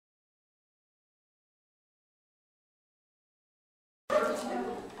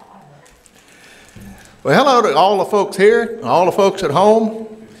Well, hello to all the folks here, all the folks at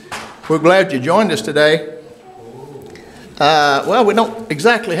home. We're glad you joined us today. Well, we don't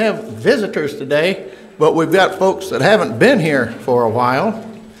exactly have visitors today, but we've got folks that haven't been here for a while.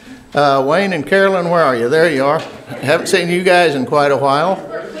 Wayne and Carolyn, where are you? There you are. Haven't seen you guys in quite a while.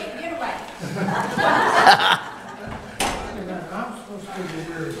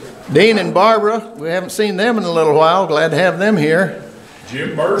 Dean and Barbara, we haven't seen them in a little while. Glad to have them here.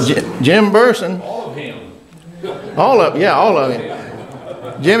 Jim Burson. Jim Burson. All of him. All of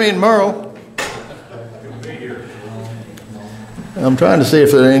him. Jimmy and Merle. I'm trying to see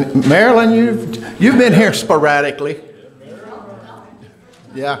if there are any. Marilyn, you've been here sporadically.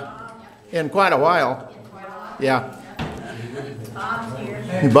 Yeah, in quite a while. Yeah.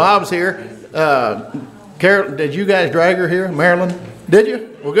 Bob's here. Carol, did you guys drag her here, Marilyn? Did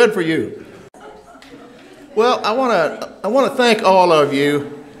you? Well, good for you. Well, I want to thank all of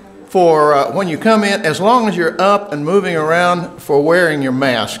you for when you come in, as long as you're up and moving around, for wearing your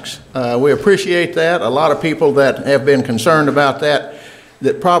masks. We appreciate that. A lot of people that have been concerned about that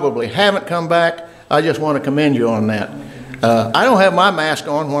probably haven't come back. I just want to commend you on that. I don't have my mask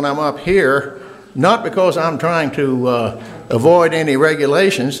on when I'm up here, not because I'm trying to avoid any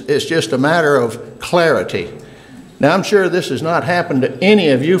regulations. It's just a matter of clarity. Now, I'm sure this has not happened to any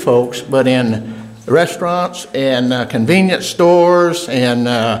of you folks, but in restaurants and convenience stores and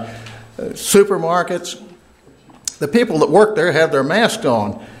supermarkets, the people that work there have their masks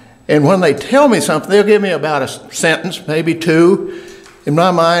on. And when they tell me something, they'll give me about a sentence, maybe two. And my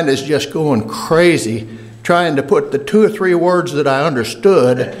mind is just going crazy trying to put the 2 or 3 words that I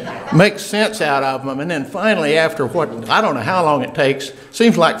understood, make sense out of them. And then finally, after what, I don't know how long it takes,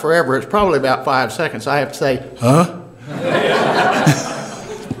 seems like forever, it's probably about 5 seconds, I have to say, huh?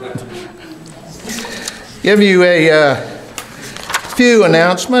 Give you a few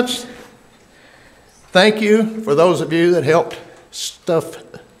announcements. Thank you for those of you that helped stuff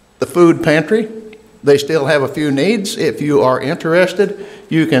the food pantry. They still have a few needs. If you are interested,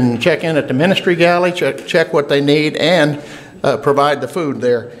 you can check in at the ministry galley, check what they need, and provide the food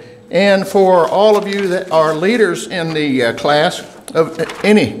there. And for all of you that are leaders in the class of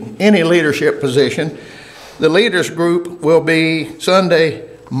any leadership position, the leaders group will be Sunday,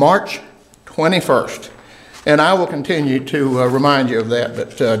 March 21st. And I will continue to remind you of that,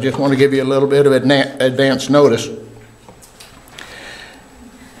 but just want to give you a little bit of advance notice.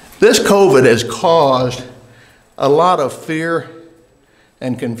 This COVID has caused a lot of fear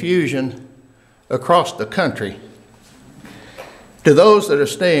and confusion across the country. To those that are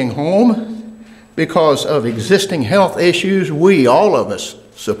staying home because of existing health issues, we, all of us,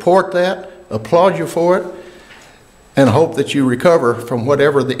 support that, applaud you for it, and hope that you recover from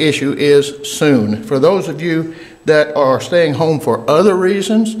whatever the issue is soon. For those of you that are staying home for other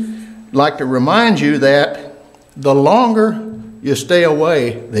reasons, I'd like to remind you that the longer you stay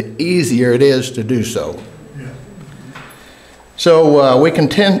away, the easier it is to do so. So we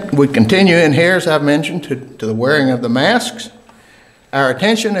continue in here, as I've mentioned, to the wearing of the masks. Our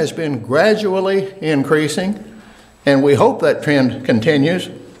attention has been gradually increasing, and we hope that trend continues.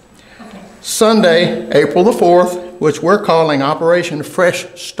 Sunday, April the 4th, which we're calling Operation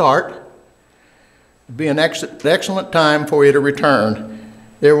Fresh Start, will be an excellent time for you to return.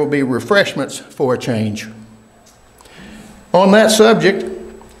 There will be refreshments for a change. On that subject,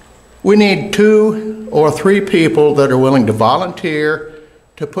 we need 2 or 3 people that are willing to volunteer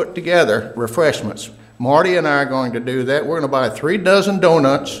to put together refreshments. Marty and I are going to do that. We're going to buy 3 dozen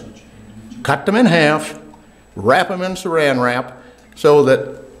donuts, cut them in half, wrap them in saran wrap so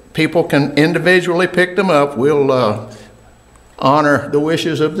that people can individually pick them up. We'll honor the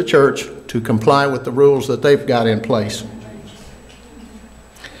wishes of the church to comply with the rules that they've got in place.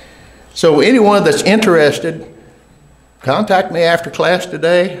 So anyone that's interested, contact me after class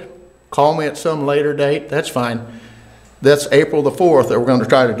today. Call me at some later date. That's fine. That's April the 4th that we're going to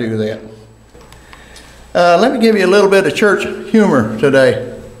try to do that. Let me give you a little bit of church humor today.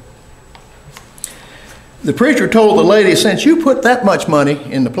 The preacher told the lady, since you put that much money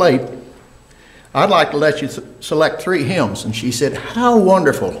in the plate, I'd like to let you select 3 hymns. And she said, how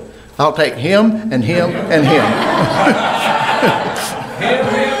wonderful. I'll take him and him and him.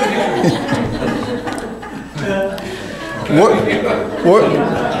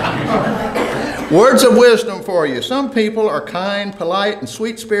 Words of wisdom for you. Some people are kind, polite, and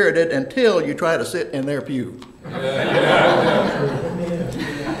sweet-spirited until you try to sit in their pew.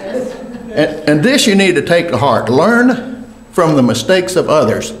 And this you need to take to heart. Learn from the mistakes of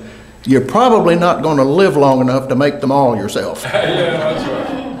others. You're probably not going to live long enough to make them all yourself.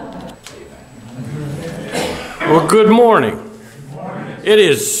 Well, good morning. It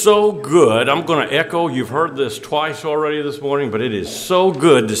is so good. I'm going to echo, you've heard this twice already this morning, but it is so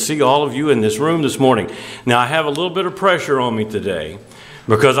good to see all of you in this room this morning. Now, I have a little bit of pressure on me today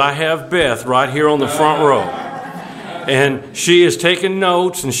because I have Beth right here on the front row. And she is taking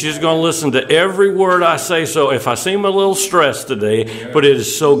notes, and she's going to listen to every word I say. So if I seem a little stressed today, but it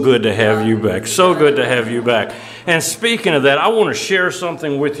is so good to have you back. So good to have you back. And speaking of that, I want to share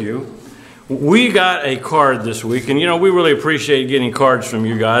something with you. We got a card this week, and we really appreciate getting cards from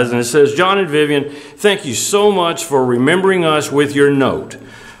you guys. And it says, John and Vivian, thank you so much for remembering us with your note.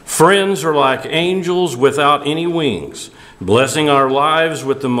 Friends are like angels without any wings, blessing our lives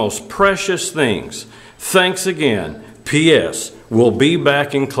with the most precious things. Thanks again. P.S. We'll be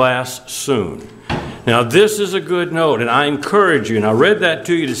back in class soon. Now, this is a good note, and I encourage you, and I read that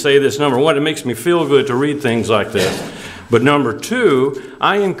to you to say this. Number one, it makes me feel good to read things like this. But number two,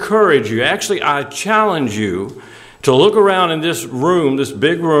 I encourage you, actually I challenge you to look around in this room, this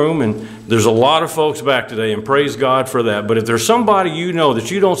big room, and there's a lot of folks back today, and praise God for that. But if there's somebody you know that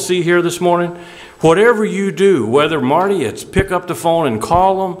you don't see here this morning, whatever you do, whether, Marty, it's pick up the phone and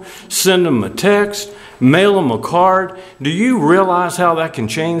call them, send them a text, mail them a card, do you realize how that can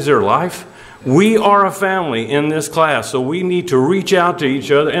change their life? We are a family in this class, so we need to reach out to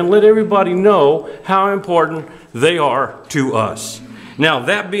each other and let everybody know how important they are to us. Now,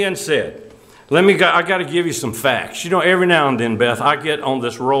 that being said, I got to give you some facts. Every now and then, Beth, I get on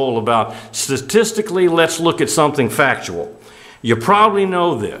this roll about statistically, let's look at something factual. You probably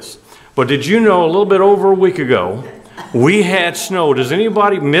know this, but did you know a little bit over a week ago, we had snow? Does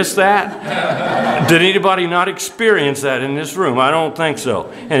anybody miss that? Did anybody not experience that in this room? I don't think so.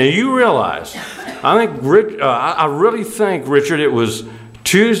 And you realize, I really think, Richard, it was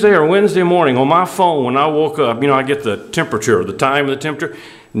Tuesday or Wednesday morning on my phone when I woke up, I get the temperature, the time of the temperature,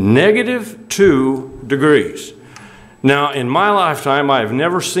 -2 degrees. Now, in my lifetime, I have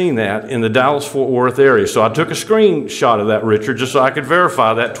never seen that in the Dallas-Fort Worth area. So I took a screenshot of that, Richard, just so I could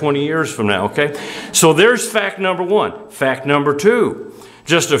verify that 20 years from now, okay? So there's fact number one. Fact number two,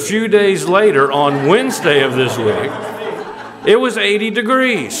 just a few days later on Wednesday of this week, it was 80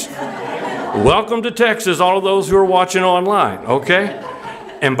 degrees. Welcome to Texas, all of those who are watching online, okay?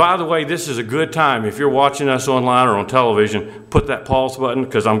 And by the way, this is a good time. If you're watching us online or on television, put that pause button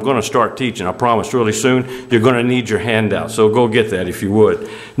because I'm going to start teaching. I promise really soon you're going to need your handout. So go get that if you would.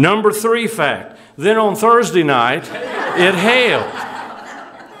 Number three fact. Then on Thursday night, it hailed.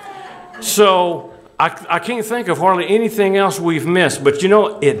 So I can't think of hardly anything else we've missed. But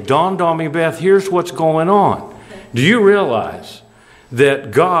it dawned on me, Beth, here's what's going on. Do you realize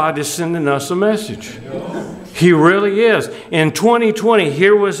that God is sending us a message? He really is. In 2020,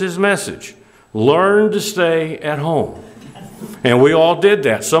 here was his message. Learn to stay at home. And we all did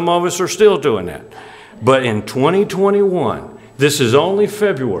that. Some of us are still doing that. But in 2021, this is only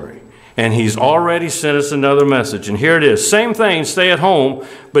February, and he's already sent us another message. And here it is. Same thing, stay at home,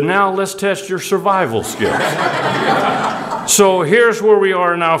 but now let's test your survival skills. So here's where we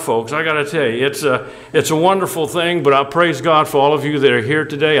are now, folks. I got to tell you, it's a wonderful thing, but I praise God for all of you that are here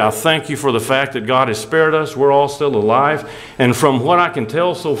today. I thank you for the fact that God has spared us. We're all still alive. And from what I can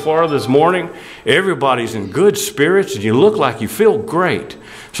tell so far this morning, everybody's in good spirits, and you look like you feel great.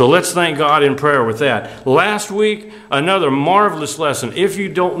 So let's thank God in prayer with that. Last week, another marvelous lesson. If you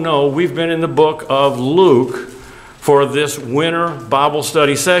don't know, we've been in the book of Luke for this winter Bible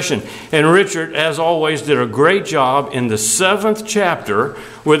study session. And Richard, as always, did a great job in the 7th chapter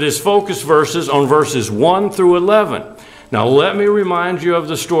with his focus verses on verses 1 through 11. Now, let me remind you of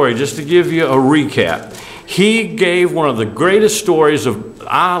the story, just to give you a recap. He gave one of the greatest stories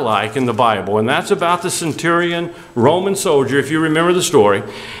I like in the Bible, and that's about the centurion Roman soldier, if you remember the story.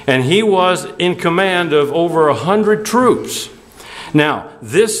 And he was in command of over 100 troops. Now,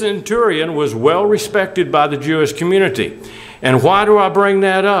 this centurion was well respected by the Jewish community. And why do I bring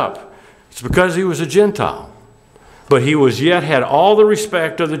that up? It's because he was a Gentile. But he yet had all the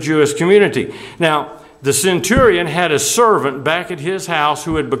respect of the Jewish community. Now, the centurion had a servant back at his house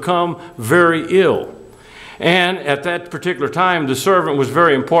who had become very ill. And at that particular time, the servant was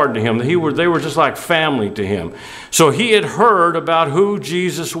very important to him. They were just like family to him. So he had heard about who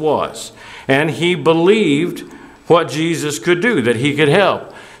Jesus was. And he believed what Jesus could do, that he could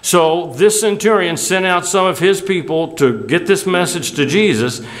help. So this centurion sent out some of his people to get this message to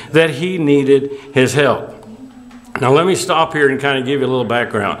Jesus that he needed his help. Now let me stop here and kind of give you a little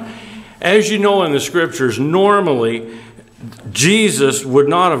background. As you know in the scriptures, normally Jesus would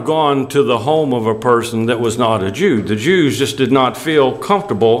not have gone to the home of a person that was not a Jew. The Jews just did not feel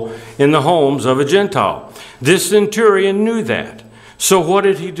comfortable in the homes of a Gentile. This centurion knew that. So what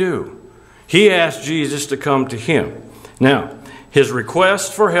did he do? He asked Jesus to come to him. Now, His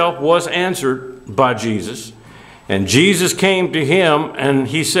request for help was answered by Jesus. And Jesus came to him and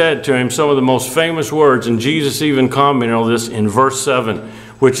he said to him some of the most famous words. And Jesus even commented on this in verse 7,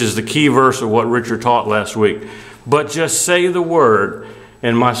 which is the key verse of what Richard taught last week. But just say the word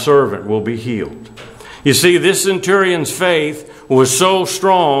and my servant will be healed. You see, this centurion's faith was so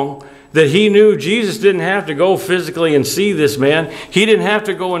strong that he knew Jesus didn't have to go physically and see this man. He didn't have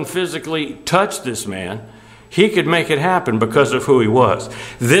to go and physically touch this man. He could make it happen because of who he was.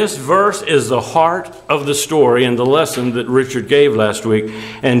 This verse is the heart of the story and the lesson that Richard gave last week.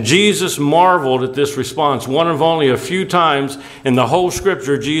 And Jesus marveled at this response. One of only a few times in the whole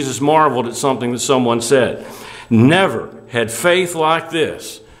scripture, Jesus marveled at something that someone said. Never had faith like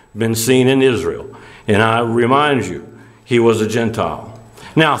this been seen in Israel. And I remind you, he was a Gentile.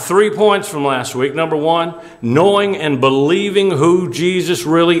 Now, 3 points from last week. Number one, knowing and believing who Jesus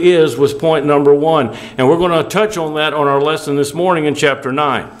really is was point number one. And we're going to touch on that on our lesson this morning in chapter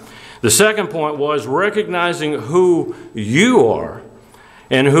 9. The second point was recognizing who you are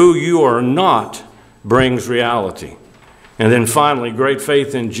and who you are not brings reality. And then finally, great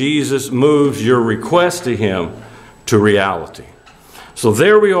faith in Jesus moves your request to him to reality. So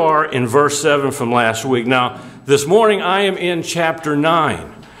there we are in verse 7 from last week. Now, this morning I am in chapter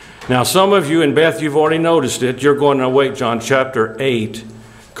 9. Now, some of you, and Beth, you've already noticed it. You're going to wait, John, chapter 8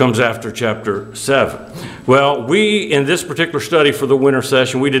 comes after chapter 7. Well, we, in this particular study for the winter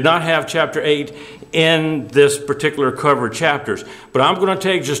session, we did not have chapter 8 in this particular covered chapters. But I'm going to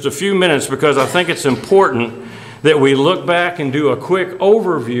take just a few minutes because I think it's important that we look back and do a quick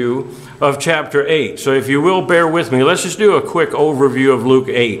overview of chapter 8. So if you will bear with me, let's just do a quick overview of Luke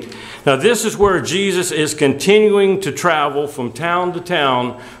 8. Now this is where Jesus is continuing to travel from town to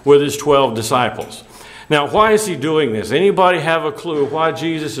town with his 12 disciples. Now why is he doing this? Anybody have a clue why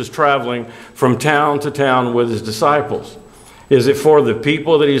Jesus is traveling from town to town with his disciples? Is it for the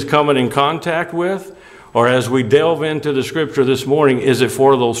people that he's coming in contact with? Or as we delve into the scripture this morning, is it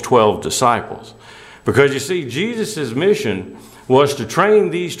for those 12 disciples? Because you see, Jesus' mission was to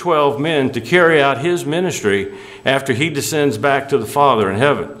train these 12 men to carry out his ministry after he descends back to the Father in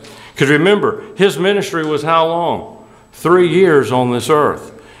heaven. Because remember, his ministry was how long? 3 years on this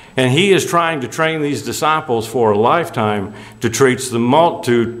earth. And he is trying to train these disciples for a lifetime to teach the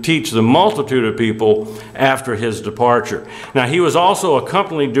multitude of people after his departure. Now, he was also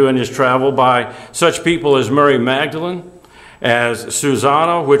accompanied during his travel by such people as Mary Magdalene, as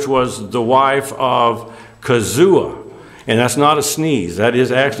Susanna, which was the wife of Kazua. And that's not a sneeze. That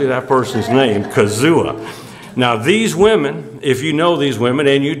is actually that person's name, Kazua. Now, these women, if you know these women,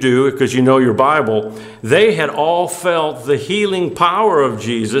 and you do because you know your Bible, they had all felt the healing power of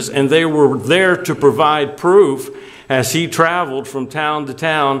Jesus, and they were there to provide proof as he traveled from town to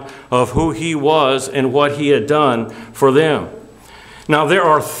town of who he was and what he had done for them. Now, there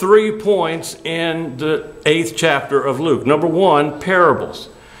are 3 points in the 8th chapter of Luke. Number one, parables.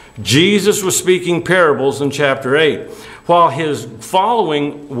 Jesus was speaking parables in chapter 8. While his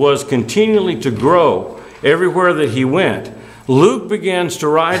following was continually to grow everywhere that he went, Luke begins to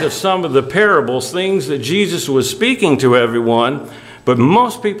write of some of the parables, things that Jesus was speaking to everyone, but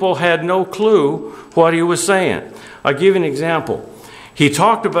most people had no clue what he was saying. I'll give you an example. He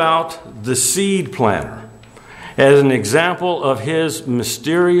talked about the seed planter as an example of his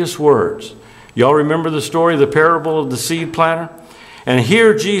mysterious words. Y'all remember the story, the parable of the seed planter? And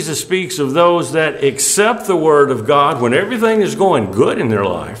here Jesus speaks of those that accept the word of God when everything is going good in their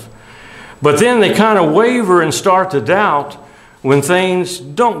life, but then they kind of waver and start to doubt when things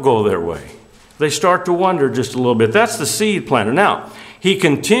don't go their way. They start to wonder just a little bit. That's the seed planter. Now, he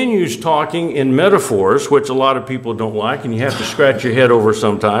continues talking in metaphors, which a lot of people don't like, and you have to scratch your head over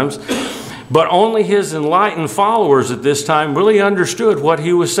sometimes. But only his enlightened followers at this time really understood what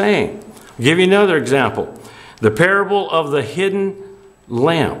he was saying. I'll give you another example. The parable of the hidden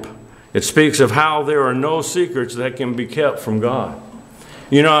lamp. It speaks of how there are no secrets that can be kept from God.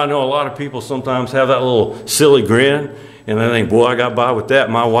 You know, I know a lot of people sometimes have that little silly grin, and they think, boy, I got by with that.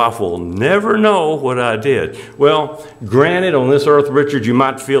 My wife will never know what I did. Well, granted, on this earth, Richard, you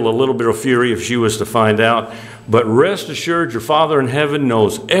might feel a little bit of fury if she was to find out. But rest assured, your Father in heaven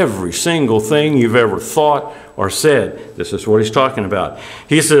knows every single thing you've ever thought or said. This is what he's talking about.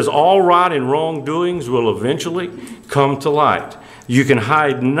 He says, all right and wrongdoings will eventually come to light. You can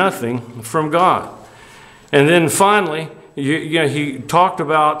hide nothing from God. And then finally, he talked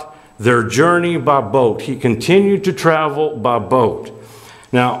about their journey by boat. He continued to travel by boat.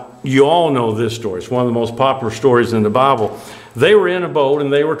 Now, you all know this story. It's one of the most popular stories in the Bible. They were in a boat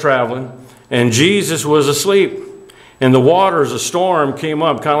and they were traveling, and Jesus was asleep. And the waters, a storm came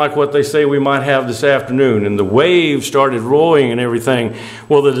up, kind of like what they say we might have this afternoon. And the waves started rolling and everything.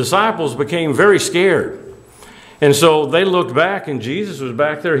 Well, the disciples became very scared. And so they looked back, and Jesus was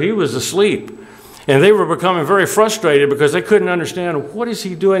back there. He was asleep. And they were becoming very frustrated because they couldn't understand, what is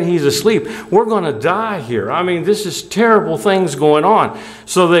he doing? He's asleep. We're going to die here. I mean, this is terrible things going on.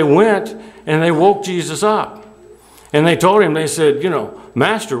 So they went and they woke Jesus up. And they told him, they said,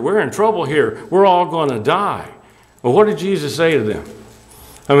 Master, we're in trouble here. We're all going to die. Well, what did Jesus say to them?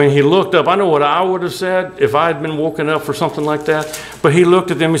 I mean, he looked up. I know what I would have said if I had been woken up for something like that. But he looked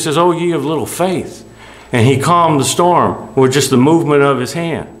at them. He says, "Oh, ye of little faith." And he calmed the storm with just the movement of his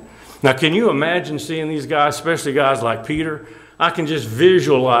hand. Now, can you imagine seeing these guys, especially guys like Peter? I can just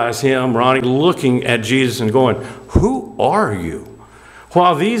visualize him, Ronnie, looking at Jesus and going, "Who are you?"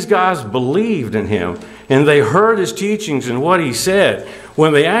 While these guys believed in him and they heard his teachings and what he said,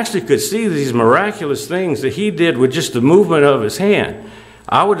 when they actually could see these miraculous things that he did with just the movement of his hand,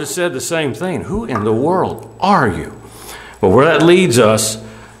 I would have said the same thing. Who in the world are you? Well, where that leads us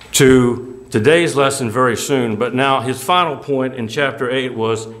to today's lesson very soon. But now his final point in chapter 8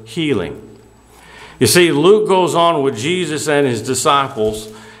 was healing. You see, Luke goes on with Jesus and his disciples,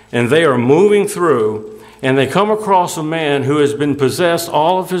 and they are moving through, and they come across a man who has been possessed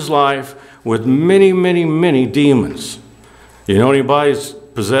all of his life with many, many, many demons. You know anybody who's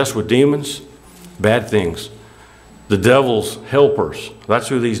possessed with demons? Bad things. The devil's helpers. That's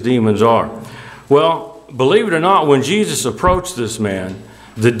who these demons are. Well, believe it or not, when Jesus approached this man,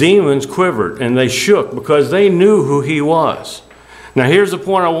 the demons quivered and they shook because they knew who he was. Now here's the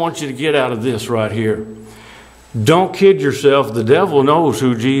point I want you to get out of this right here. Don't kid yourself. The devil knows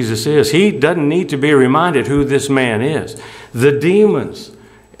who Jesus is. He doesn't need to be reminded who this man is. The demons,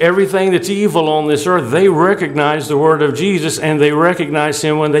 everything that's evil on this earth, they recognize the word of Jesus, and they recognize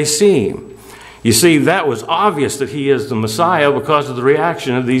him when they see him. You see, that was obvious that he is the Messiah because of the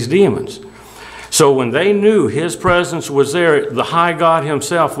reaction of these demons. So when they knew his presence was there, the high God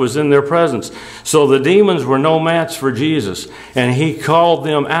himself was in their presence. So the demons were no match for Jesus. And he called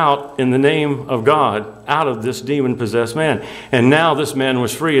them out in the name of God, out of this demon-possessed man. And now this man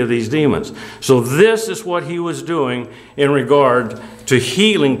was free of these demons. So this is what he was doing in regard to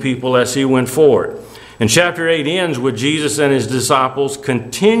healing people as he went forward. And chapter 8 ends with Jesus and his disciples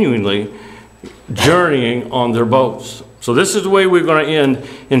continually journeying on their boats. So this is the way we're going to end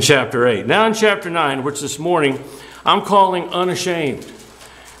in chapter 8. Now in chapter 9, which this morning I'm calling unashamed.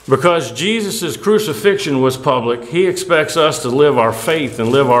 Because Jesus' crucifixion was public, he expects us to live our faith and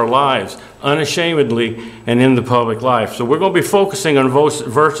live our lives unashamedly and in the public life. So we're going to be focusing on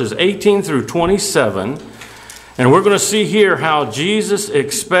verses 18 through 27. And we're going to see here how Jesus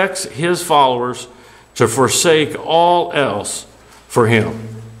expects his followers to forsake all else for him.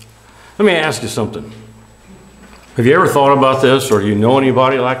 Let me ask you something. Have you ever thought about this, or do you know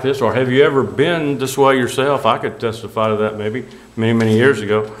anybody like this, or have you ever been this way yourself? I could testify to that maybe many, many years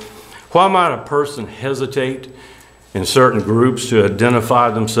ago. Why might a person hesitate in certain groups to identify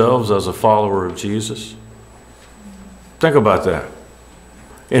themselves as a follower of Jesus? Think about that.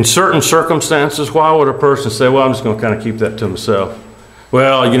 In certain circumstances, why would a person say, well, I'm just going to kind of keep that to myself?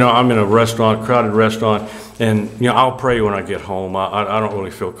 Well, I'm in a restaurant, crowded restaurant, and I'll pray when I get home. I don't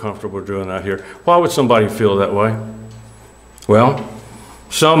really feel comfortable doing that here. Why would somebody feel that way? Well,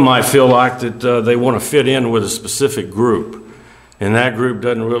 some might feel like that they want to fit in with a specific group, and that group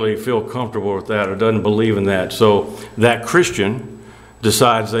doesn't really feel comfortable with that or doesn't believe in that. So that Christian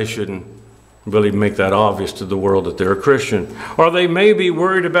decides they shouldn't really make that obvious to the world that they're a Christian. Or they may be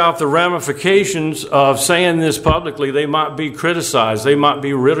worried about the ramifications of saying this publicly. They might be criticized. They might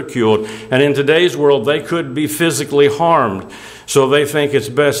be ridiculed. And in today's world, they could be physically harmed. So they think it's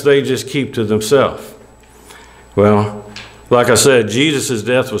best they just keep to themselves. Well, like I said, Jesus'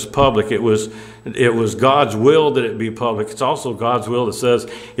 death was public. It was God's will that it be public. It's also God's will that says,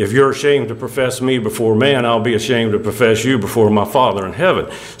 if you're ashamed to profess me before man, I'll be ashamed to profess you before my Father in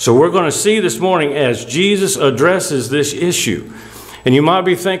heaven. So we're going to see this morning as Jesus addresses this issue. And you might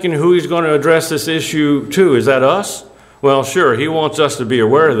be thinking who he's going to address this issue to. Is that us? Well, sure, he wants us to be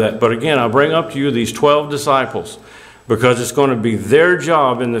aware of that. But again, I bring up to you these 12 disciples because it's going to be their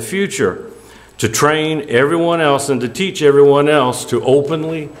job in the future to train everyone else and to teach everyone else to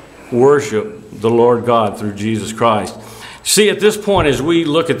openly worship the Lord God through Jesus Christ. See, at this point, as we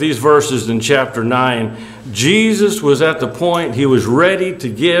look at these verses in chapter 9, Jesus was at the point he was ready to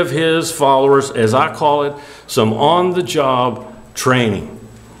give his followers, as I call it, some on-the-job training.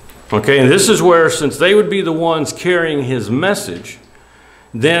 Okay, and this is where, since they would be the ones carrying his message,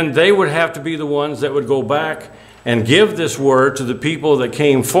 then they would have to be the ones that would go back and give this word to the people that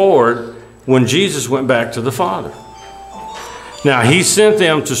came forward when Jesus went back to the Father. Now, he sent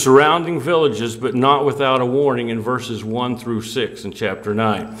them to surrounding villages, but not without a warning in verses 1 through 6 in chapter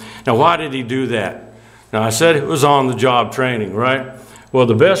 9. Now, why did he do that? Now, I said it was on-the-job training, right? Well,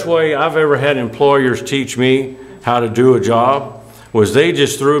 the best way I've ever had employers teach me how to do a job was they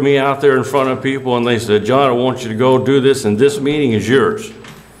just threw me out there in front of people and they said, John, I want you to go do this, and this meeting is yours.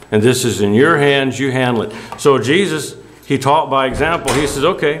 And this is in your hands, you handle it. So Jesus, he taught by example. He says,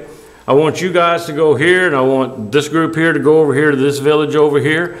 okay, I want you guys to go here, and I want this group here to go over here to this village over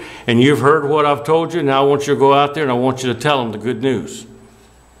here, and you've heard what I've told you. Now I want you to go out there, and I want you to tell them the good news.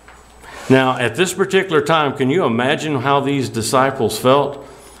 Now, at this particular time, can you imagine how these disciples felt?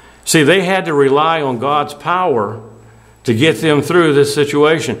 See, they had to rely on God's power to get them through this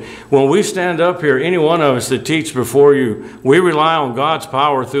situation. When we stand up here, any one of us that teach before you, we rely on God's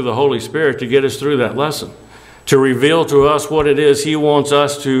power through the Holy Spirit to get us through that lesson, to reveal to us what it is He wants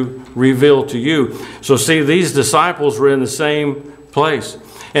us to reveal to you. So see, these disciples were in the same place.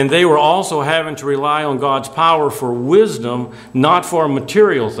 And they were also having to rely on God's power for wisdom, not for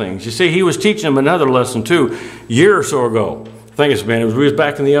material things. You see, He was teaching them another lesson too, a year or so ago. I think it's been, we was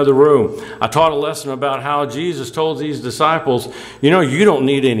back in the other room. I taught a lesson about how Jesus told these disciples, you know, you don't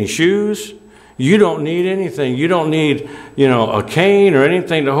need any shoes. You don't need anything. You don't need, you know, a cane or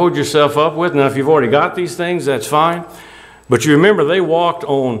anything to hold yourself up with. Now, if you've already got these things, that's fine. But you remember, they walked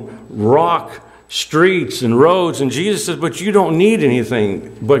on rock streets and roads, and Jesus says, but you don't need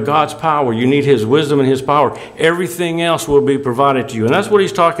anything but God's power. You need His wisdom and His power. Everything else will be provided to you. And that's what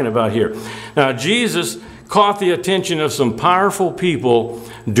He's talking about here. Now, Jesus caught the attention of some powerful people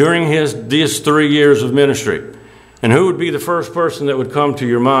during these 3 years of ministry. And who would be the first person that would come to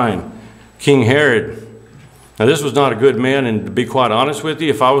your mind? King Herod. Now, this was not a good man, and to be quite honest with you,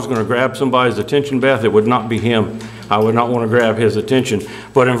 if I was going to grab somebody's attention, Beth, it would not be him. I would not want to grab his attention.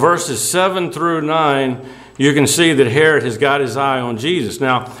 But in verses 7 through 9, you can see that Herod has got his eye on Jesus.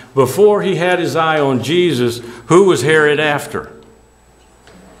 Now, before he had his eye on Jesus, who was Herod after?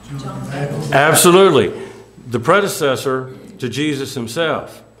 Absolutely. The predecessor to Jesus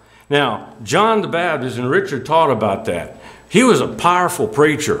himself. Now, John the Baptist, and Richard taught about that. He was a powerful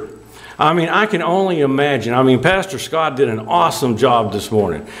preacher. I mean, I can only imagine. I mean, Pastor Scott did an awesome job this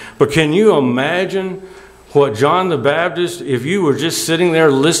morning. But can you imagine what John the Baptist, if you were just sitting there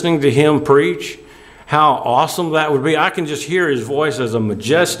listening to him preach, how awesome that would be? I can just hear his voice as a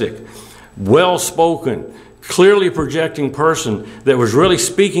majestic, well-spoken, clearly projecting person that was really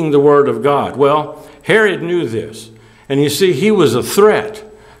speaking the word of God. Well, Herod knew this. And you see, he was a threat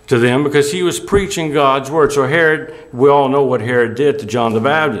to them because he was preaching God's word. So Herod, we all know what Herod did to John the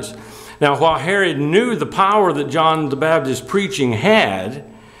Baptist. Now, while Herod knew the power that John the Baptist's preaching had,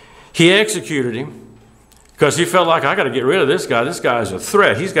 he executed him because he felt like, I got to get rid of this guy. This guy's a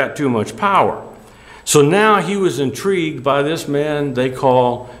threat. He's got too much power. So now he was intrigued by this man they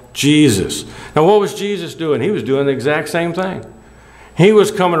call Jesus. Now, what was Jesus doing? He was doing the exact same thing. He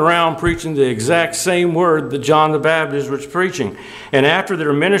was coming around preaching the exact same word that John the Baptist was preaching. And after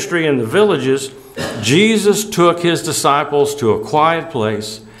their ministry in the villages, Jesus took his disciples to a quiet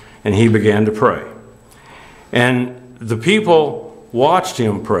place and he began to pray. And the people watched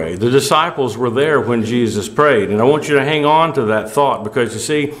him pray. The disciples were there when Jesus prayed. And I want you to hang on to that thought because you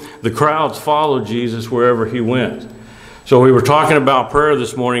see, the crowds followed Jesus wherever he went. So we were talking about prayer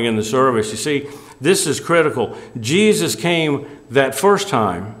this morning in the service. You see, this is critical. Jesus came that first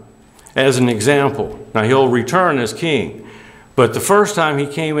time as an example. Now, he'll return as king. But the first time he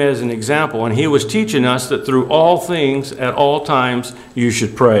came as an example, and he was teaching us that through all things, at all times, you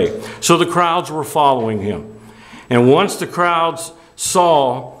should pray. So the crowds were following him. And once the crowds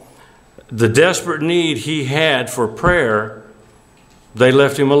saw the desperate need he had for prayer, they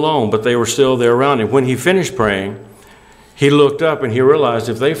left him alone, but they were still there around him. When he finished praying, he looked up and he realized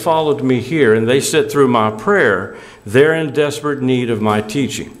if they followed me here and they sit through my prayer, they're in desperate need of my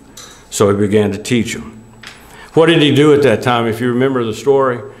teaching. So he began to teach them. What did he do at that time? If you remember the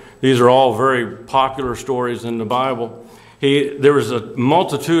story, these are all very popular stories in the Bible. There was a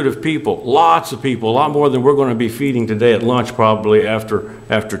multitude of people, lots of people, a lot more than we're going to be feeding today at lunch probably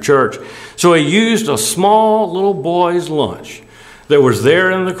after church. So he used a small little boy's lunch that was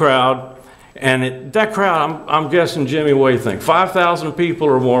there in the crowd. And that crowd, I'm guessing, Jimmy, what do you think? 5,000 people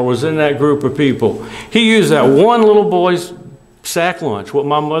or more was in that group of people. He used that one little boy's sack lunch, what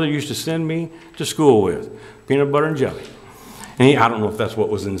my mother used to send me to school with, peanut butter and jelly. And I don't know if that's what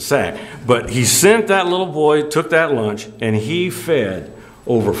was in the sack, but he sent that little boy, took that lunch, and he fed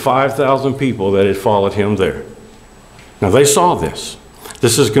over 5,000 people that had followed him there. Now, they saw this.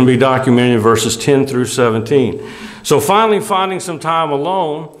 This is going to be documented in verses 10 through 17. So finally, finding some time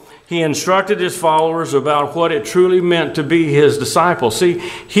alone, he instructed his followers about what it truly meant to be his disciples. See,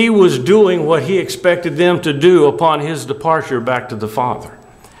 he was doing what he expected them to do upon his departure back to the Father.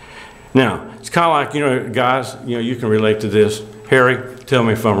 Now, it's kind of like, guys, you can relate to this. Harry, tell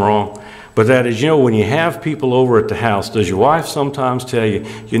me if I'm wrong. But that is, when you have people over at the house, does your wife sometimes tell you,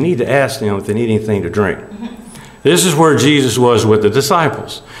 you need to ask them if they need anything to drink? This is where Jesus was with the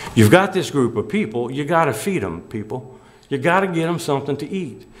disciples. You've got this group of people, you got to feed them, people. You got to get them something to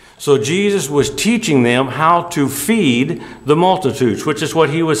eat. So Jesus was teaching them how to feed the multitudes, which is what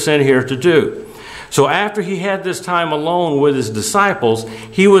he was sent here to do. So after he had this time alone with his disciples,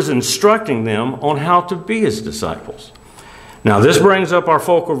 he was instructing them on how to be his disciples. Now this brings up our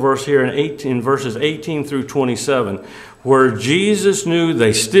focal verse here in verses 18 through 27, where Jesus knew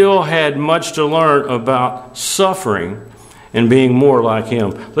they still had much to learn about suffering and being more like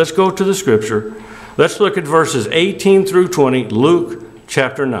him. Let's go to the scripture. Let's look at verses 18 through 20, Luke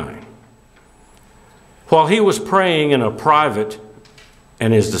chapter 9. While he was praying in a private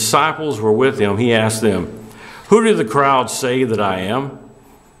and his disciples were with him, he asked them, "Who do the crowds say that I am?"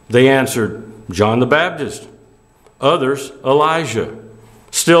 They answered, "John the Baptist. Others, Elijah.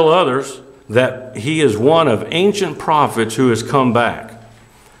 Still others, that he is one of ancient prophets who has come back.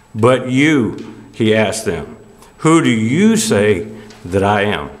 But you," he asked them, "who do you say that I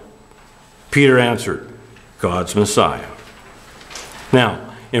am?" Peter answered, "God's Messiah." Now,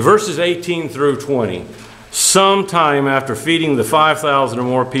 in verses 18 through 20, sometime after feeding the 5,000 or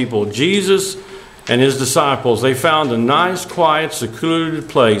more people, Jesus and his disciples, they found a nice, quiet, secluded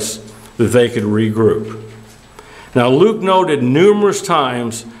place that they could regroup. Now, Luke noted numerous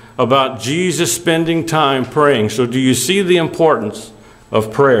times about Jesus spending time praying. So do you see the importance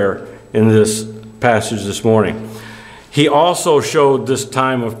of prayer in this passage this morning? He also showed this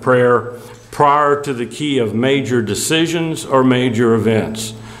time of prayer prior to the key of major decisions or major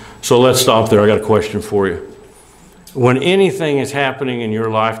events. So let's stop there. I got a question for you. When anything is happening in your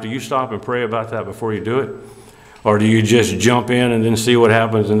life, do you stop and pray about that before you do it? Or do you just jump in and then see what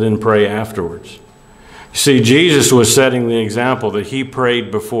happens and then pray afterwards? See, Jesus was setting the example that he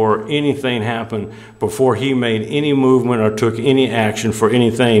prayed before anything happened, before he made any movement or took any action for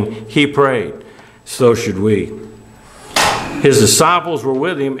anything. He prayed. So should we. His disciples were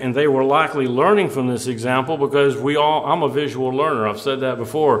with him, and they were likely learning from this example because I'm a visual learner. I've said that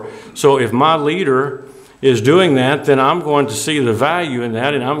before. So if my leader is doing that, then I'm going to see the value in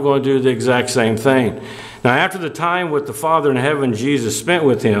that, and I'm going to do the exact same thing. Now, after the time with the Father in heaven Jesus spent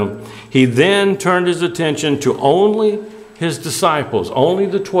with him, he then turned his attention to only his disciples, only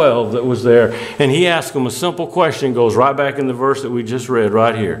the 12 that was there. And he asked them a simple question, goes right back in the verse that we just read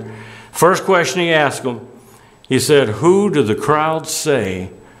right here. First question he asked them, he said, "Who do the crowds say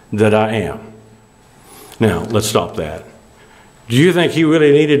that I am?" Now, let's stop that. Do you think he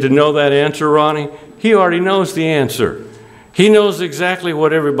really needed to know that answer, Ronnie? He already knows the answer. He knows exactly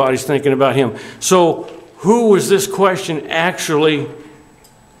what everybody's thinking about him. So, who was this question actually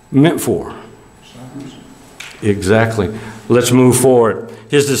meant for? Exactly. Let's move forward.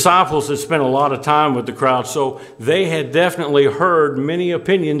 His disciples had spent a lot of time with the crowd, so they had definitely heard many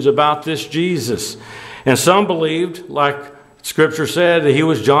opinions about this Jesus. And some believed, like Scripture said, that he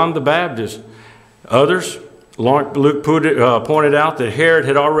was John the Baptist. Others, Luke pointed out that Herod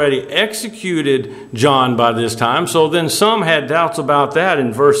had already executed John by this time. So then some had doubts about that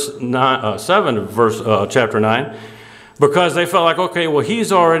in verse 7 of chapter 9, because they felt like, okay, well,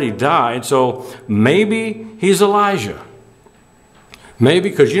 he's already died, so maybe he's Elijah. Maybe,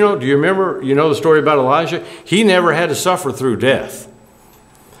 because, do you remember, the story about Elijah? He never had to suffer through death.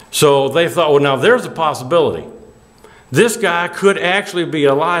 So they thought, well, now there's a possibility. This guy could actually be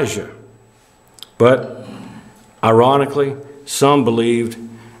Elijah. But ironically, some believed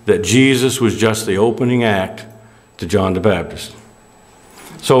that Jesus was just the opening act to John the Baptist.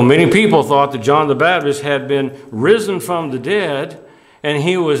 So many people thought that John the Baptist had been risen from the dead and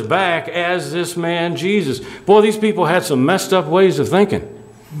he was back as this man Jesus. Boy, these people had some messed up ways of thinking.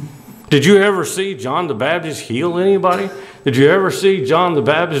 Did you ever see John the Baptist heal anybody? Did you ever see John the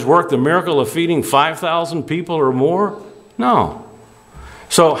Baptist work the miracle of feeding 5,000 people or more? No.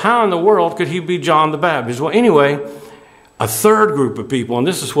 So how in the world could he be John the Baptist? Well, anyway, a third group of people, and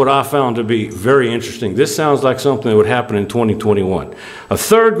this is what I found to be very interesting. This sounds like something that would happen in 2021. A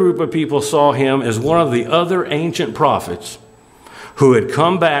third group of people saw him as one of the other ancient prophets who had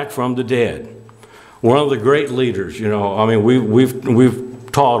come back from the dead. One of the great leaders,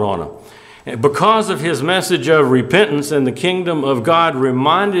 we've taught on him. Because of his message of repentance and the kingdom of God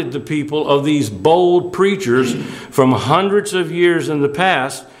reminded the people of these bold preachers from hundreds of years in the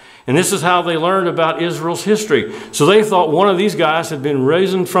past, And this is how they learned about Israel's history. So they thought one of these guys had been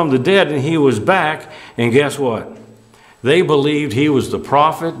risen from the dead and he was back. And guess what? They believed he was the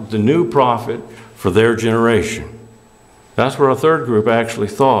prophet, the new prophet for their generation. That's what a third group actually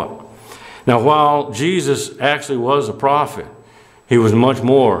thought. Now, while Jesus actually was a prophet, he was much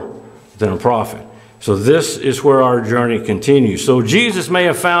more than a prophet. So this is where our journey continues. So Jesus may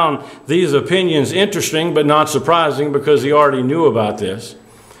have found these opinions interesting but not surprising because he already knew about this.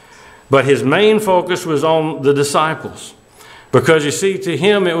 But his main focus was on the disciples. Because you see, to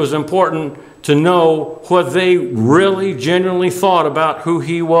him it was important to know what they really genuinely thought about who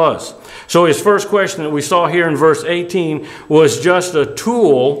he was. So his first question that we saw here in verse 18 was just a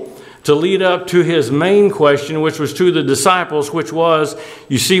tool to lead up to his main question, which was to the disciples, which was,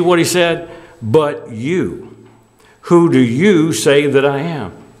 you see what he said? But you, who do you say that I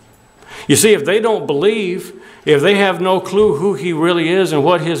am? You see, if they don't believe, if they have no clue who he really is and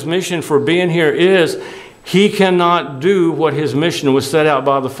what his mission for being here is, he cannot do what his mission was set out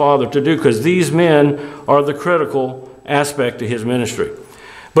by the Father to do, because these men are the critical aspect to his ministry.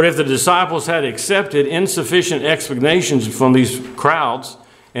 But if the disciples had accepted insufficient explanations from these crowds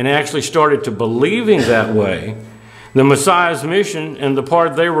and actually started to believing that way, the Messiah's mission and the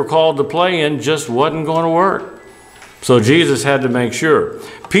part they were called to play in just wasn't going to work. So Jesus had to make sure.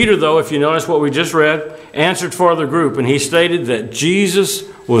 Peter, though, if you notice what we just read, answered for the group, and he stated that Jesus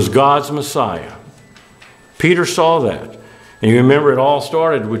was God's Messiah. Peter saw that. And you remember it all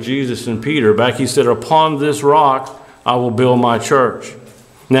started with Jesus and Peter. Back he said, upon this rock I will build my church.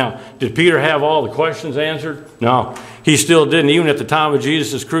 Now, did Peter have all the questions answered? No, he still didn't. Even at the time of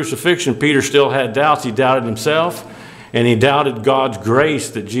Jesus' crucifixion, Peter still had doubts. He doubted himself, and he doubted God's grace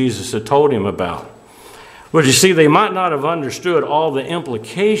that Jesus had told him about. But you see, they might not have understood all the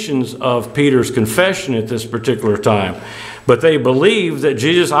implications of Peter's confession at this particular time. But they believed that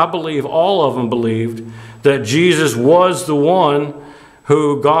Jesus, I believe all of them believed, that Jesus was the one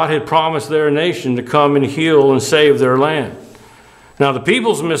who God had promised their nation to come and heal and save their land. Now, the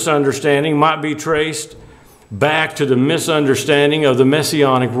people's misunderstanding might be traced back to the misunderstanding of the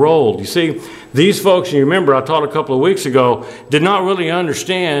messianic role. You see, these folks, and you remember I taught a couple of weeks ago, did not really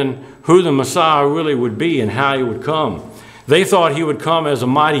understand who the Messiah really would be and how he would come. They thought he would come as a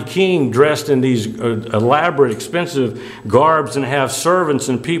mighty king dressed in these elaborate, expensive garbs and have servants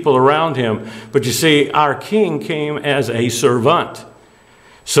and people around him. But you see, our king came as a servant.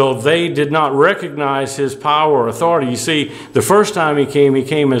 So they did not recognize his power or authority. You see, the first time he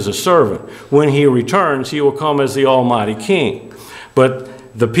came as a servant. When he returns, he will come as the Almighty King. But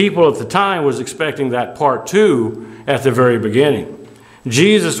the people at the time was expecting that part two at the very beginning.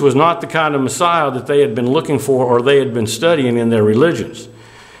 Jesus was not the kind of Messiah that they had been looking for or they had been studying in their religions.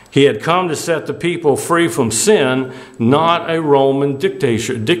 He had come to set the people free from sin, not a Roman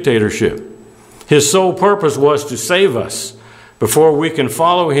dictatorship. His sole purpose was to save us. Before we can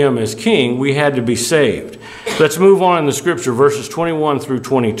follow him as king, we had to be saved. Let's move on in the scripture, verses 21 through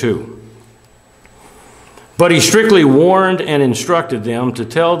 22. But he strictly warned and instructed them to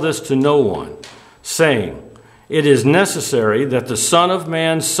tell this to no one, saying, it is necessary that the Son of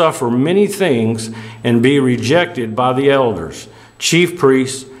Man suffer many things and be rejected by the elders, chief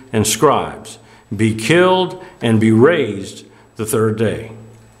priests, and scribes, be killed and be raised the third day.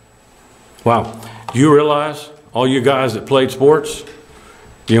 Wow. Do you realize, all you guys that played sports,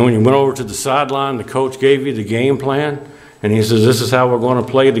 you know, when you went over to the sideline, the coach gave you the game plan, and he says, this is how we're going to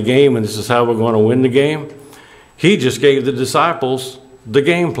play the game, and this is how we're going to win the game. He just gave the disciples the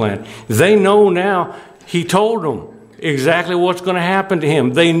game plan. They know now. He told them exactly what's going to happen to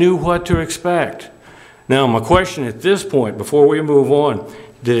him. They knew what to expect. Now, my question at this point, before we move on,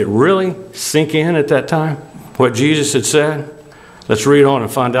 did it really sink in at that time, what Jesus had said? Let's read on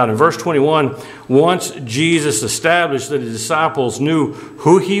and find out. In verse 21, once Jesus established that the disciples knew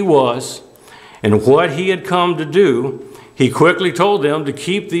who he was and what he had come to do, he quickly told them to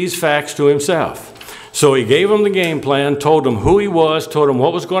keep these facts to himself. So he gave them the game plan, told them who he was, told them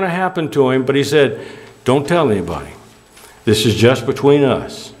what was going to happen to him, but he said, don't tell anybody. This is just between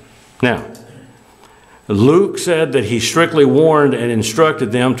us. Now, Luke said that he strictly warned and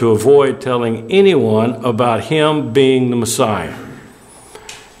instructed them to avoid telling anyone about him being the Messiah.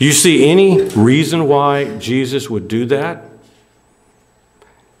 You see any reason why Jesus would do that?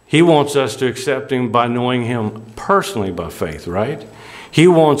 He wants us to accept him by knowing him personally by faith, right? He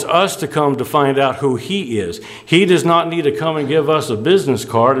wants us to come to find out who he is. He does not need to come and give us a business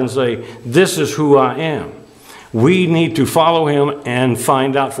card and say, this is who I am. We need to follow him and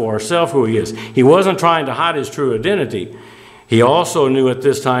find out for ourselves who he is. He wasn't trying to hide his true identity. He also knew at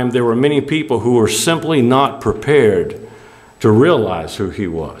this time there were many people who were simply not prepared to realize who he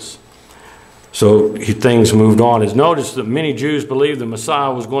was. So things moved on. It's noticed that many Jews believed the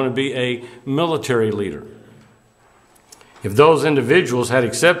Messiah was going to be a military leader. If those individuals had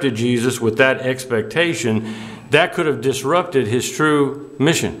accepted Jesus with that expectation, that could have disrupted his true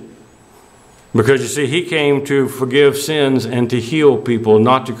mission. Because you see, he came to forgive sins and to heal people,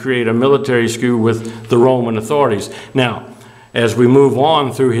 not to create a military school with the Roman authorities. Now, as we move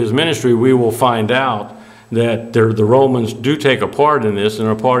on through his ministry, we will find out that the Romans do take a part in this and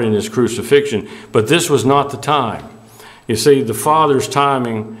are part in his crucifixion. But this was not the time. You see, the Father's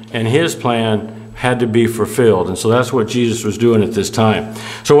timing and his plan had to be fulfilled. And so that's what Jesus was doing at this time.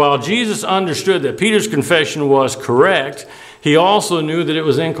 So while Jesus understood that Peter's confession was correct, he also knew that it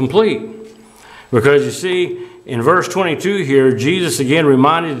was incomplete. Because you see, in verse 22 here, Jesus again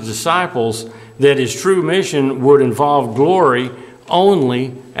reminded the disciples that his true mission would involve glory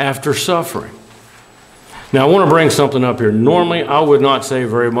only after suffering. Now, I want to bring something up here. Normally, I would not say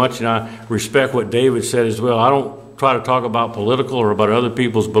very much, and I respect what David said as well. I don't try to talk about political or about other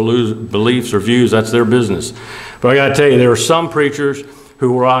people's beliefs or views. That's their business. But I got to tell you, there are some preachers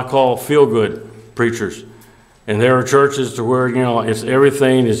who are I call feel-good preachers. And there are churches to where, you know, it's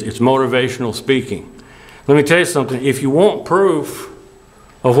everything, it's motivational speaking. Let me tell you something. If you want proof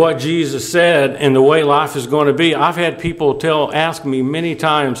of what Jesus said and the way life is going to be, I've had people ask me many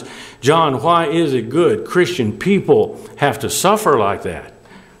times, John, why is it good Christian people have to suffer like that?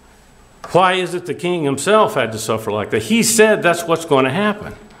 Why is it the king himself had to suffer like that? He said that's what's going to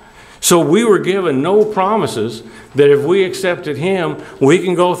happen. So we were given no promises that if we accepted him, we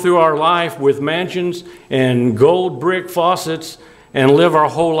can go through our life with mansions and gold brick faucets and live our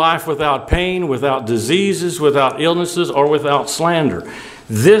whole life without pain, without diseases, without illnesses, or without slander.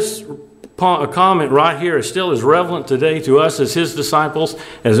 This comment right here is still as relevant today to us as his disciples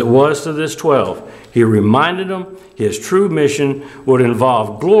as it was to this 12. He reminded them his true mission would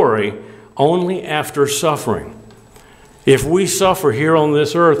involve glory only after suffering. If we suffer here on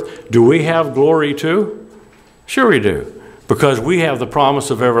this earth, do we have glory too? Sure we do, because we have the promise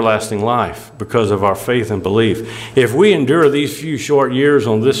of everlasting life because of our faith and belief. If we endure these few short years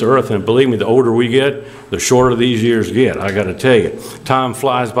on this earth, and believe me, the older we get, the shorter these years get, I got to tell you. Time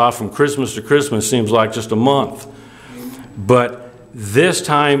flies by from Christmas to Christmas, seems like just a month. But this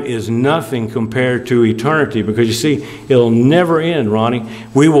time is nothing compared to eternity, because you see, it'll never end, Ronnie.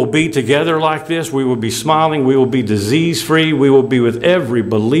 We will be together like this. We will be smiling. We will be disease-free. We will be with every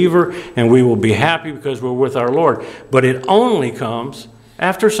believer, and we will be happy because we're with our Lord. But it only comes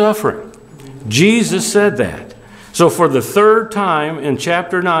after suffering. Jesus said that. So for the third time in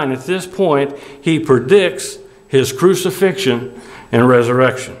chapter 9, at this point, he predicts his crucifixion and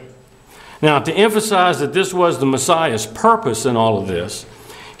resurrection. Now, to emphasize that this was the Messiah's purpose in all of this,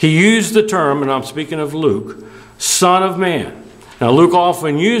 he used the term, and I'm speaking of Luke, Son of Man. Now, Luke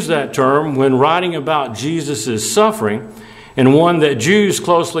often used that term when writing about Jesus' suffering, and one that Jews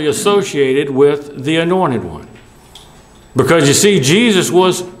closely associated with the Anointed One. Because you see, Jesus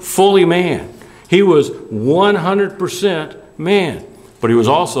was fully man. He was 100% man, but he was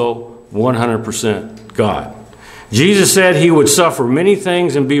also 100% God. Jesus said he would suffer many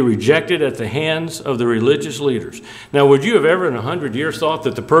things and be rejected at the hands of the religious leaders. Now, would you have ever in 100 years thought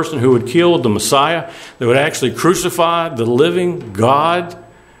that the person who would kill the Messiah, that would actually crucify the living God,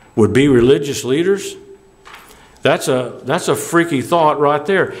 would be religious leaders? That's a freaky thought right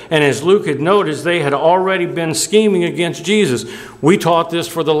there. And as Luke had noticed, they had already been scheming against Jesus. We taught this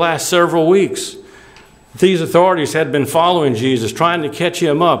for the last several weeks. These authorities had been following Jesus, trying to catch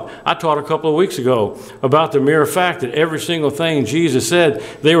him up. I taught a couple of weeks ago about the mere fact that every single thing Jesus said,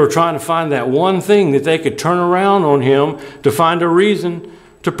 they were trying to find that one thing that they could turn around on him to find a reason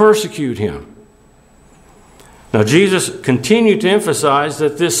to persecute him. Now, Jesus continued to emphasize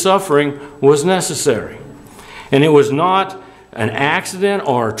that this suffering was necessary. And it was not an accident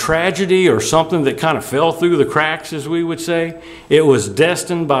or a tragedy or something that kind of fell through the cracks, as we would say. It was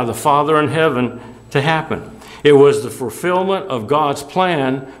destined by the Father in heaven to happen. It was the fulfillment of God's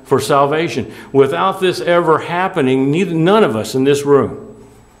plan for salvation. Without this ever happening, none of us in this room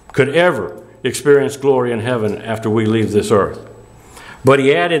could ever experience glory in heaven after we leave this earth. But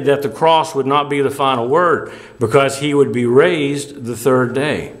he added that the cross would not be the final word, because he would be raised the third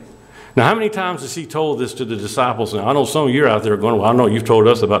day. Now, how many times has he told this to the disciples? Now, I know some of you are out there going, well, I know you've told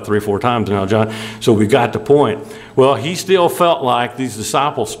us about 3 or 4 times now, John, so we got the point. Well, he still felt like these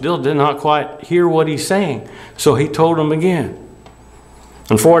disciples still did not quite hear what he's saying, so he told them again.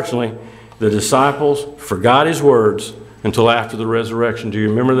 Unfortunately, the disciples forgot his words until after the resurrection. Do you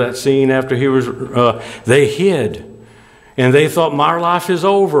remember that scene after he was, they hid, and they thought, my life is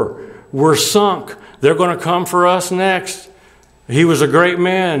over. We're sunk. They're going to come for us next. He was a great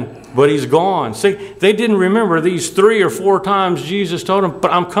man, but he's gone. See, they didn't remember these 3 or 4 times Jesus told them,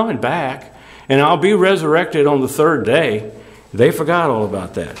 but I'm coming back, and I'll be resurrected on the 3rd day. They forgot all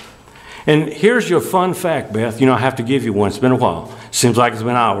about that. And here's your fun fact, Beth. You know, I have to give you one. It's been a while. Seems like it's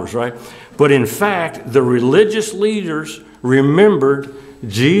been hours, right? But in fact, the religious leaders remembered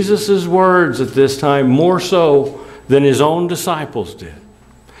Jesus' words at this time more so than his own disciples did.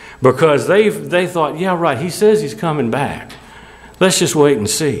 Because they thought, yeah, right, he says he's coming back. Let's just wait and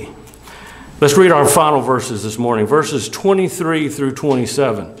see. Let's read our final verses this morning, verses 23 through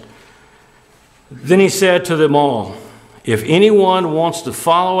 27. Then he said to them all, if anyone wants to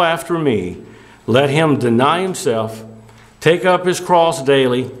follow after me, let him deny himself, take up his cross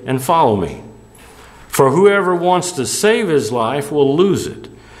daily, and follow me. For whoever wants to save his life will lose it,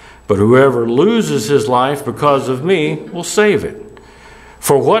 but whoever loses his life because of me will save it.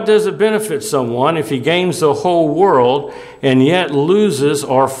 For what does it benefit someone if he gains the whole world and yet loses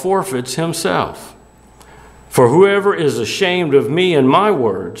or forfeits himself? For whoever is ashamed of me and my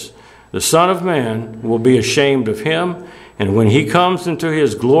words, the Son of Man will be ashamed of him, and when he comes into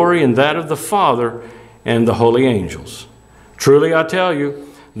his glory and that of the Father and the holy angels. Truly I tell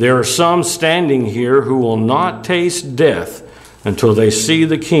you, there are some standing here who will not taste death until they see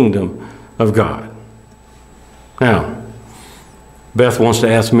the kingdom of God. Now, Beth wants to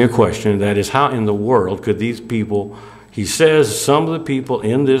ask me a question, and that is, how in the world could these people, he says some of the people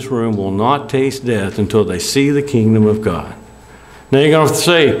in this room will not taste death until they see the kingdom of God. Now you're going to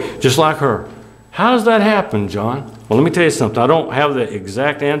say, just like her, how does that happen, John? Well, let me tell you something. I don't have the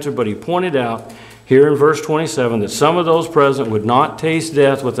exact answer, but he pointed out here in verse 27 that some of those present would not taste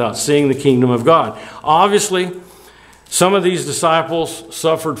death without seeing the kingdom of God. Obviously, some of these disciples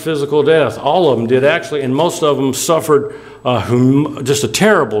suffered physical death. All of them did, actually, and most of them suffered just a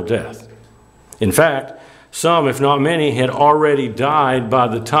terrible death. In fact, some, if not many, had already died by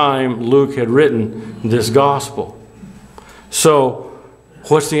the time Luke had written this gospel. So,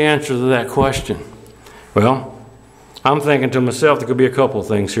 what's the answer to that question? Well, I'm thinking to myself there could be a couple of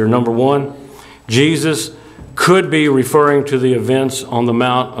things here. Number one, Jesus could be referring to the events on the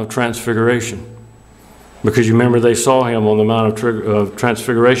Mount of Transfiguration. Because you remember they saw him on the Mount of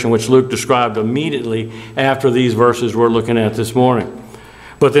Transfiguration, which Luke described immediately after these verses we're looking at this morning.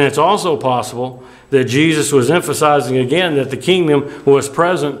 But then it's also possible that Jesus was emphasizing again that the kingdom was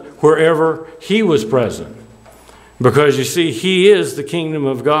present wherever he was present. Because you see, he is the kingdom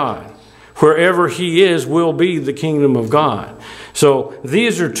of God. Wherever he is will be the kingdom of God. So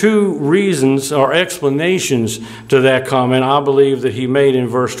these are two reasons or explanations to that comment I believe that he made in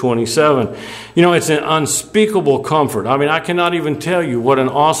verse 27. You know, it's an unspeakable comfort. I mean, I cannot even tell you what an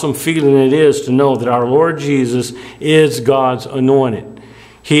awesome feeling it is to know that our Lord Jesus is God's anointed.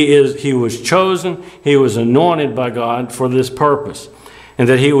 He was chosen, he was anointed by God for this purpose. And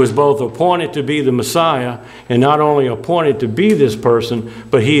that he was both appointed to be the Messiah and not only appointed to be this person,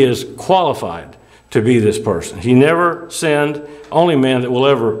 but he is qualified to be this person. He never sinned, only man that will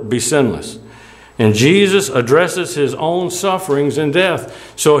ever be sinless. And Jesus addresses his own sufferings and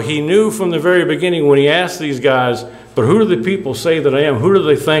death. So he knew from the very beginning when he asked these guys, but who do the people say that I am? Who do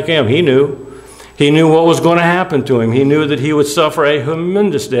they think I am? He knew. He knew what was going to happen to him. He knew that he would suffer a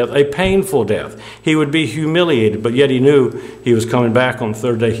horrendous death, a painful death. He would be humiliated, but yet he knew he was coming back on the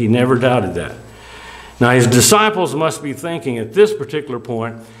 3rd day. He never doubted that. Now his disciples must be thinking at this particular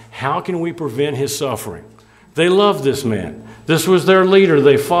point, how can we prevent his suffering? They loved this man. This was their leader.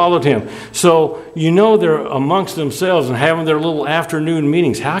 They followed him. So you know they're amongst themselves and having their little afternoon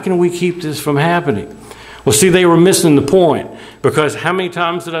meetings. How can we keep this from happening? Well, see, they were missing the point. Because how many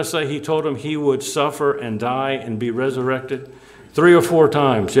times did I say he told them he would suffer and die and be resurrected? 3 or 4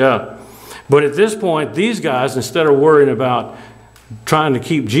 times, yeah. But at this point, these guys, instead of worrying about trying to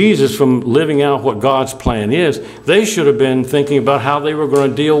keep Jesus from living out what God's plan is, they should have been thinking about how they were going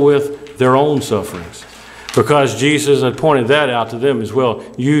to deal with their own sufferings. Because Jesus had pointed that out to them as well.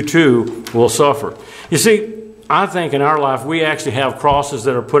 You too will suffer. You see, I think in our life we actually have crosses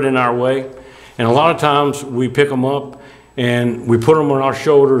that are put in our way. And a lot of times we pick them up and we put them on our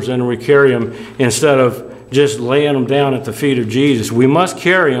shoulders and we carry them instead of just laying them down at the feet of Jesus. We must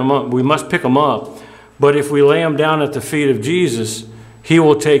carry them up. We must pick them up. But if we lay them down at the feet of Jesus, he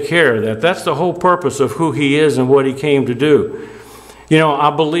will take care of that. That's the whole purpose of who he is and what he came to do. You know, I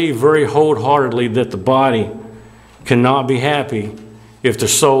believe very wholeheartedly that the body cannot be happy if the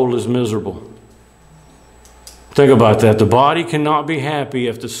soul is miserable. Think about that. The body cannot be happy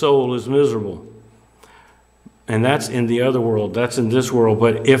if the soul is miserable. And that's in the other world. That's in this world.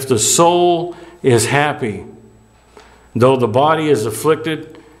 But if the soul is happy, though the body is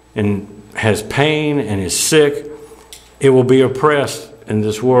afflicted and has pain and is sick, it will be oppressed in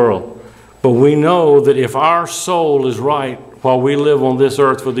this world. But we know that if our soul is right while we live on this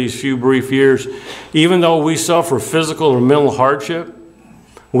earth for these few brief years, even though we suffer physical or mental hardship,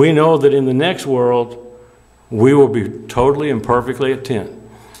 we know that in the next world, we will be totally and perfectly at tent,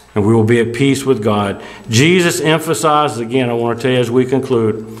 and we will be at peace with God. Jesus emphasized, again, I want to tell you as we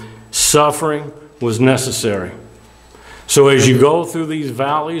conclude, suffering was necessary. So as you go through these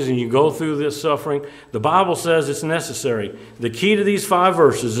valleys and you go through this suffering, the Bible says it's necessary. The key to these 5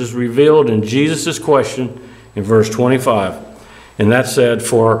 verses is revealed in Jesus' question in verse 25. And that said,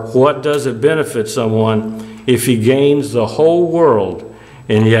 for what does it benefit someone if he gains the whole world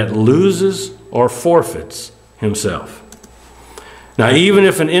and yet loses or forfeits himself? Now, even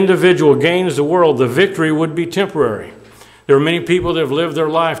if an individual gains the world, the victory would be temporary. There are many people that have lived their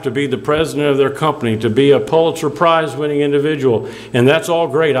life to be the president of their company, to be a Pulitzer Prize winning individual, and that's all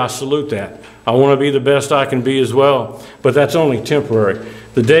great. I salute that. I want to be the best I can be as well, but that's only temporary.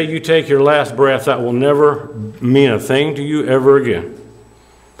 The day you take your last breath, that will never mean a thing to you ever again.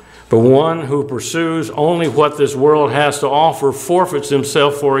 But one who pursues only what this world has to offer forfeits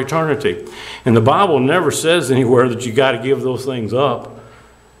himself for eternity. And the Bible never says anywhere that you got to give those things up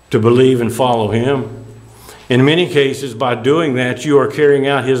to believe and follow him. In many cases, by doing that, you are carrying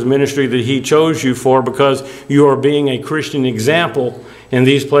out his ministry that he chose you for, because you are being a Christian example in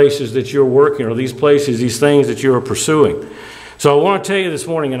these places that you're working, or these places, these things that you are pursuing. So I want to tell you this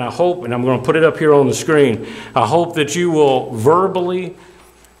morning, and I hope, and I'm going to put it up here on the screen, I hope that you will verbally,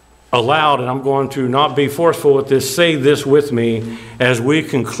 aloud, and I'm going to not be forceful with this, say this with me as we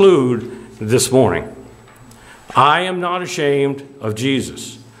conclude this morning. I am not ashamed of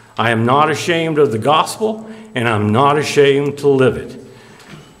Jesus. I am not ashamed of the gospel, and I'm not ashamed to live it.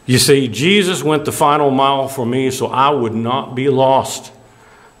 You see, Jesus went the final mile for me so I would not be lost.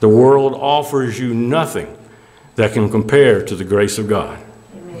 The world offers you nothing that can compare to the grace of God.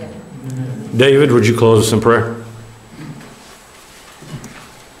 Amen. David, would you close us in prayer?